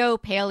keto,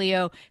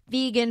 paleo,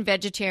 vegan,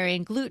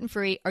 vegetarian,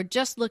 gluten-free, or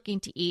just looking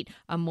to eat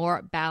a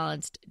more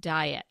balanced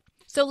diet.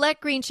 So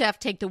let Green Chef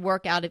take the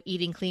work out of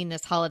eating clean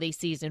this holiday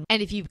season. And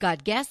if you've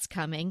got guests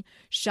coming,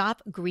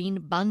 shop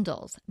Green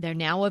Bundles. They're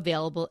now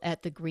available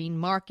at the Green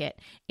Market.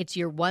 It's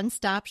your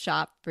one-stop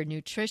shop for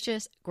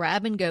nutritious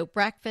grab-and-go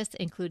breakfasts,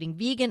 including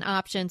vegan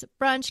options,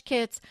 brunch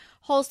kits,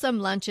 wholesome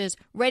lunches,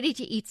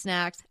 ready-to-eat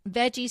snacks,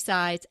 veggie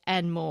sides,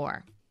 and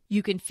more.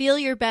 You can feel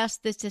your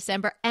best this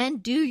December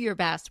and do your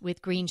best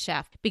with Green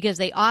Chef because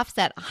they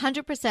offset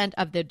 100%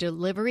 of the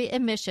delivery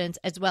emissions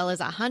as well as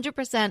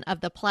 100%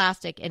 of the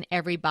plastic in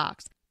every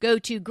box. Go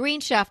to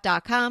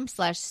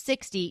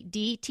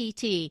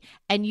greenchef.com/60DTT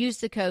and use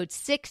the code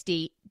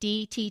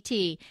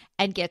 60DTT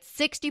and get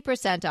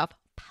 60% off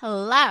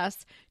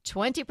plus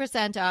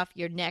 20% off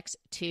your next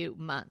 2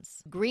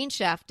 months.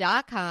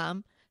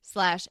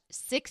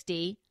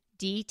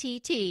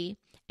 greenchef.com/60DTT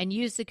and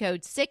use the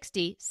code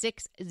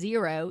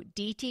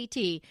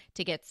 60DTT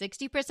to get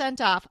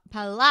 60% off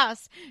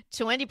plus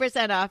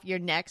 20% off your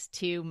next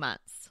 2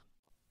 months.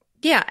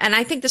 Yeah, and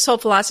I think this whole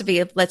philosophy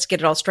of let's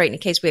get it all straight in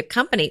case we have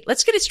company,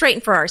 let's get it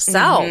straightened for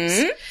ourselves.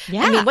 Mm-hmm.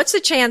 Yeah. I mean, what's the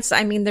chance?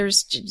 I mean,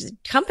 there's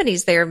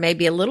companies there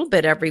maybe a little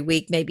bit every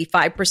week, maybe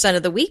 5%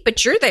 of the week,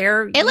 but you're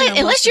there.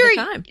 Unless you're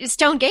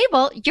Stone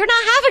Gable, you're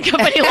not having a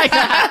company like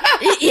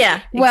that.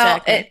 Yeah, well,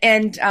 exactly.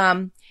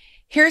 and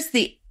here's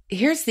the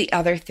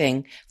other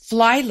thing.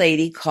 Fly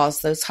Lady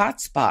calls those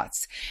hot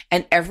spots.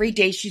 And every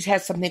day she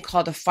has something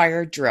called a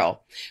fire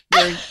drill.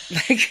 Where,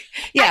 I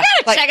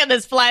gotta check on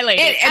this Fly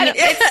Lady.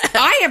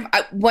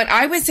 When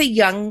I was a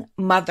young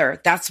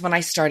mother, that's when I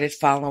started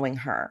following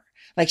her.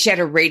 Like she had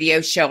a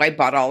radio show. I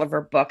bought all of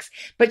her books,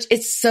 but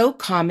it's so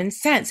common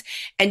sense.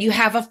 And you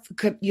have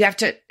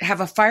to have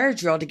a fire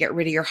drill to get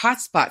rid of your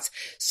hot spots.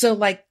 So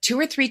like 2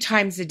 or 3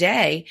 times a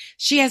day,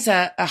 she has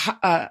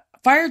a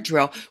fire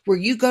drill where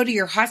you go to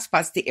your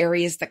hotspots, the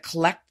areas that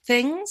collect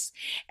things,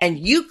 and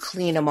you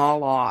clean them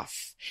all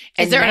off.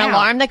 And is there an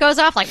alarm that goes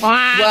off? Like,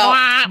 wah,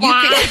 wah,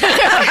 wah.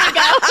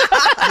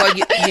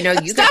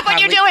 Stop what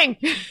you're doing.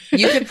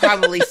 You could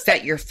probably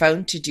set your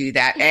phone to do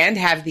that and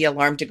have the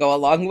alarm to go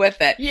along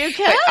with it. You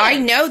could. But I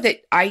know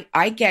that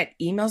I get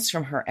emails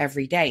from her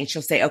every day, and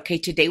she'll say, okay,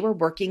 today we're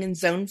working in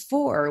zone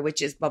 4,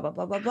 which is blah, blah,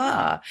 blah, blah,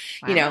 blah.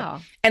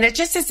 Wow. And it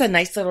just is a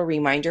nice little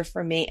reminder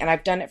for me. And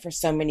I've done it for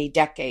so many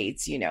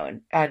decades,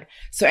 and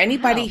so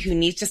anybody who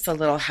needs just a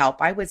little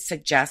help, I would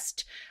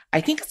suggest,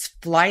 I think it's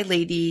Fly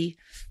Lady.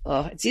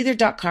 Well, it's either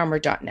 .com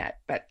or .net,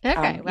 but you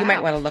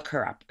might want to look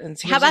her up. And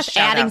how about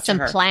adding some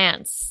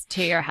plants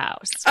to your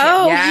house?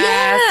 Oh,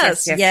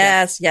 yes. And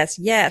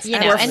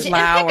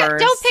flowers.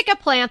 Don't pick a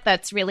plant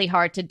that's really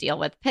hard to deal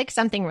with. Pick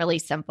something really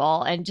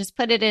simple and just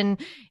put it in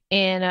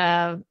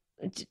a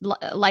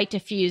light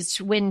diffused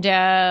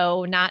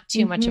window, not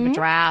too much of a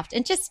draft,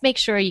 and just make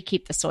sure you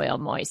keep the soil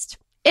moist.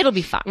 It'll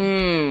be fun.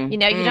 You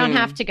don't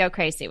have to go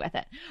crazy with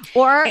it.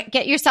 Or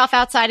get yourself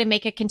outside and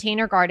make a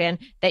container garden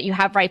that you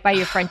have right by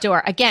your front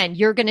door. Again,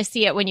 you're going to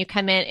see it when you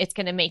come in. It's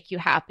going to make you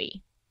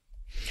happy.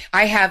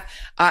 I have,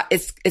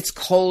 it's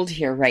cold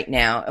here right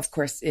now, of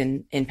course,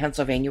 in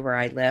Pennsylvania where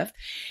I live.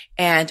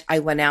 And I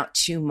went out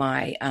to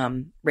my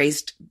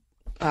raised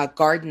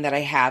garden that I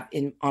have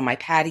on my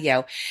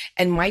patio,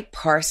 and my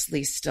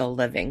parsley's still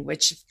living,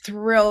 which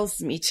thrills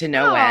me to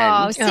no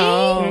end. See?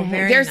 Oh,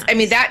 very nice. I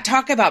mean, that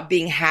talk about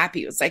being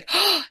happy. It was like,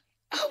 oh,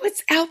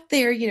 it's out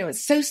there.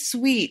 It's so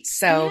sweet.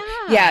 So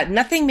yeah,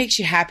 nothing makes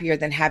you happier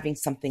than having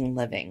something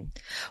living.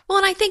 Well,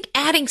 and I think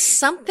adding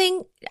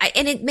something,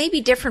 and it may be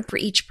different for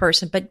each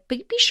person, but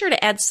be sure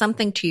to add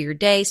something to your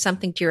day,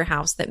 something to your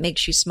house that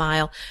makes you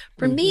smile.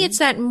 For me, it's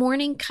that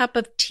morning cup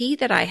of tea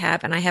that I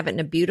have, and I have it in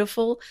a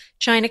beautiful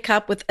china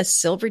cup with a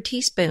silver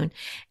teaspoon.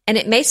 And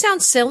it may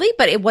sound silly,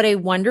 but what a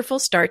wonderful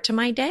start to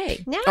my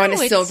day. No, on a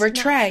silver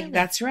tray. Silly.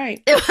 That's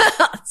right.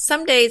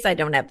 Some days I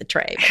don't have the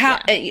tray.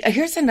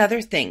 Here's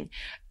another thing.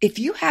 If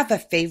you have a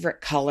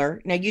favorite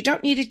color, now you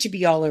don't need it to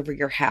be all over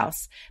your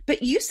house,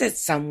 but use it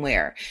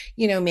somewhere.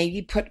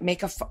 Maybe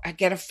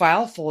get a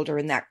file folder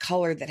in that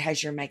color that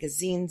has your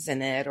magazines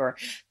in it, or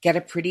get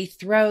a pretty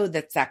throw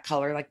that's that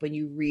color. Like when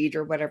you read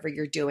or whatever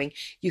you're doing,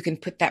 you can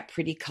put that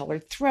pretty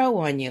colored throw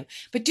on you.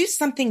 But do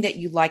something that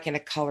you like in a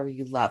color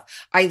you love.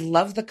 I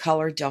love the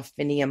color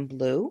delphinium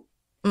blue.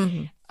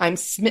 Mm-hmm. I'm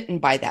smitten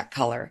by that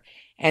color.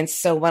 And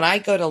so when I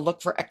go to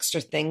look for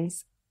extra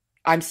things,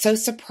 I'm so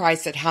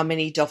surprised at how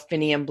many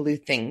delphinium blue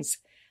things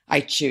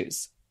I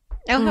choose.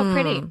 Oh, how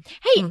pretty.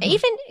 Hey,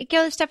 even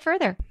go a step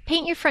further.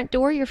 Paint your front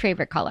door your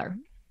favorite color.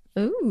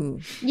 Ooh.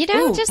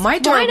 Just my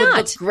door why would not?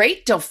 look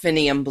great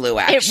delphinium blue,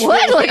 actually.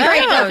 It would look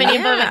great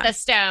delphinium blue with the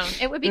stone.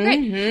 It would be great.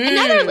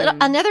 Mm-hmm.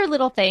 Another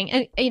little thing,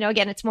 and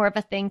again, it's more of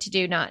a thing to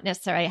do, not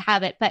necessarily a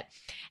habit, but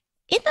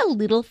in the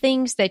little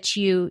things that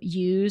you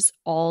use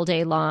all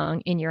day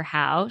long in your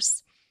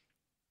house,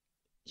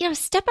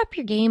 step up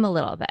your game a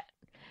little bit.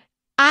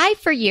 I,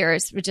 for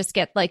years, would just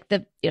get like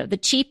the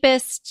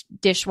cheapest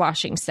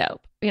dishwashing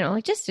soap,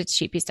 just it's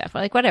cheapy stuff,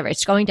 like whatever.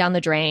 It's going down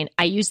the drain.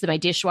 I use my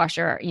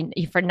dishwasher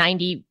for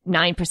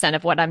 99%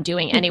 of what I'm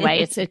doing anyway.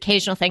 It's an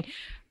occasional thing.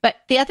 But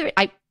the other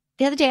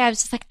day I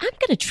was just like, I'm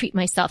going to treat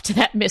myself to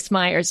that Miss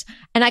Myers.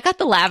 And I got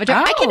the lavender.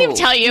 I can't even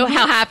tell you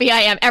how happy I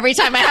am every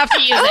time I have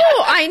to use it.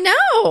 Oh, I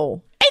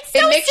know. It's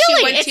so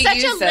silly. It's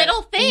such a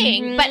little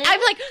thing. Mm-hmm. But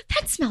I'm like,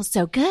 that smells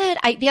so good.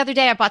 The other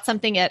day I bought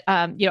something at,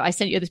 I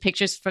sent you the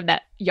pictures from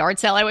that yard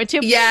sale I went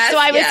to. Yes. So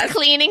I was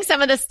cleaning some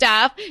of the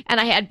stuff, and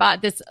I had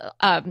bought this,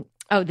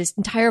 this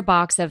entire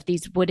box of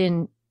these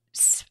wooden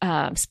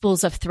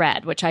spools of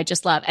thread, which I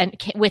just love.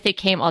 And with it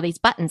came all these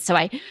buttons. So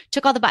I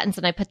took all the buttons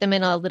and I put them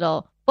in a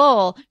little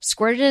bowl,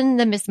 squirted in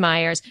the Miss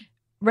Myers,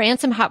 ran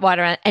some hot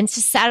water on, and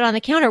just sat it on the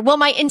counter. Well,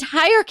 my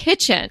entire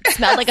kitchen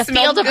smelled like a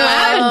field of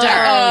lavender. Oh,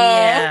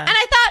 yeah. And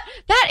I thought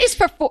that is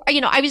for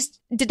I was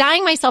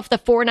denying myself the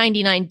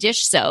 $4.99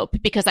 dish soap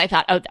because I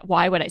thought,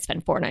 why would I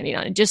spend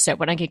 $4.99 on dish soap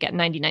when I could get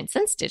 99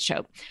 cents dish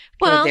soap?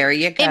 Well, there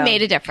you go. It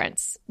made a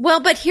difference. Well,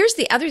 but here's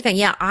the other thing.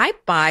 Yeah, I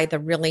buy the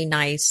really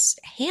nice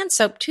hand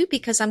soap too,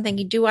 because I'm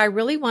thinking, do I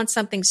really want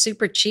something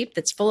super cheap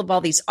that's full of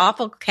all these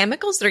awful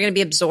chemicals that are going to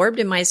be absorbed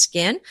in my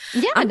skin?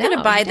 Yeah, I'm going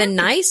to buy the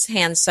nice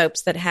hand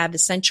soaps that have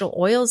essential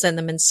oils in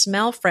them and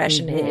smell fresh.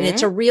 And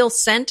it's a real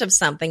scent of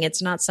something.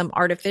 It's not some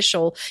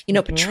artificial,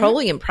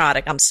 petroleum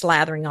product I'm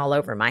slathering all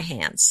over my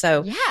hands.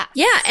 So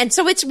yeah. And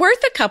so it's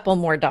worth a couple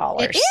more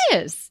dollars. It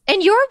is.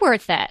 And you're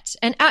worth it.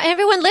 And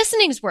everyone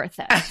listening's worth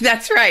it.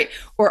 That's right.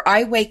 Or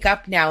I wake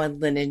up now in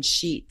linen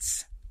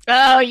sheets.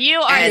 Oh, you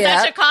are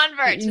such a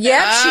convert.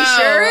 Yep, she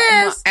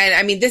sure is. And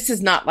I mean, this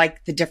is not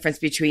like the difference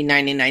between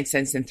 99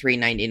 cents and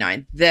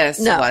 $3.99. This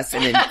was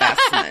an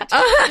investment.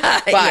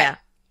 But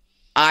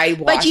I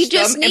wash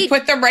them and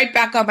put them right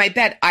back on my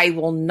bed. I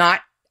will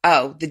not.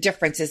 Oh, the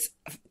difference is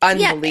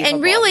unbelievable. Yeah,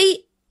 and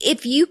really,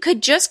 if you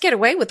could just get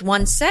away with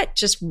one set,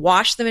 just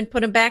wash them and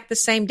put them back the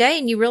same day,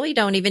 and you really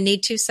don't even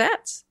need two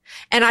sets.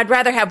 And I'd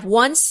rather have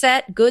one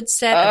good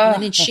set of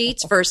linen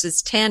sheets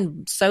versus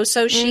 10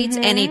 so-so sheets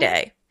any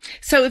day.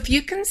 So if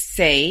you can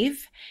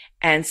save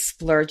and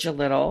splurge a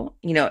little,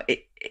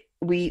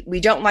 we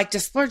don't like to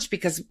splurge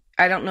because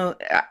I don't know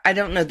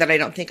that I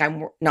don't think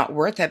I'm not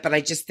worth it, but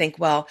I just think,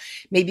 well,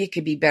 maybe it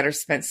could be better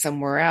spent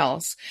somewhere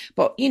else.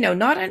 But,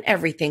 not on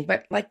everything,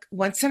 but like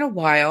once in a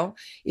while,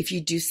 if you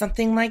do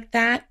something like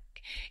that,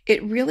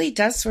 it really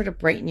does sort of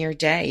brighten your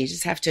day. You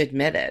just have to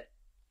admit it.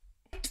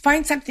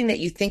 Find something that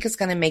you think is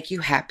going to make you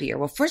happier.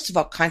 Well, first of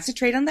all,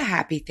 concentrate on the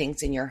happy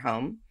things in your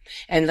home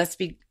and let's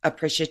be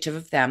appreciative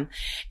of them.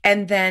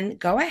 And then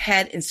go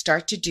ahead and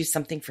start to do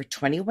something for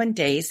 21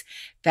 days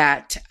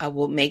that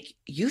will make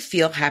you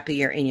feel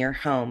happier in your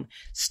home.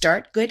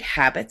 Start good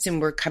habits,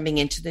 and we're coming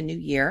into the new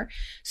year.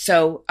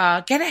 So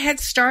get a head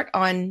start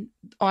on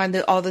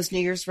all those New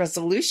Year's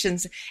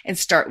resolutions and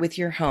start with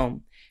your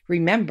home.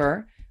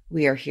 Remember,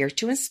 we are here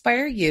to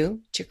inspire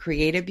you to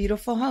create a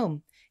beautiful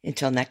home.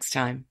 Until next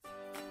time.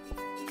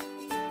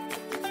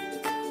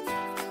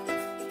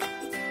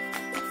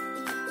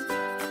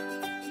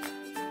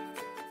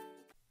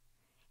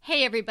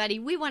 Hey everybody,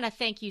 we want to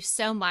thank you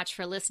so much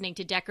for listening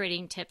to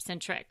Decorating Tips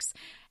and Tricks.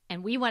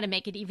 And we want to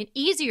make it even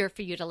easier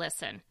for you to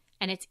listen.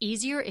 And it's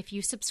easier if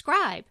you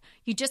subscribe.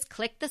 You just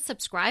click the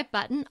subscribe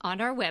button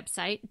on our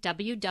website,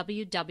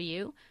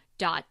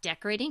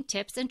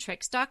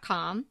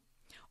 www.decoratingtipsandtricks.com,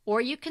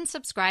 or you can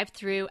subscribe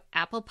through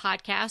Apple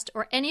Podcast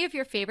or any of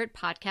your favorite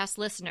podcast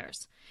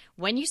listeners.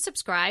 When you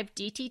subscribe,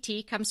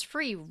 DTT comes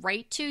free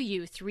right to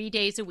you 3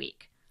 days a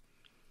week.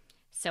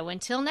 So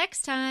until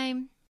next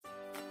time.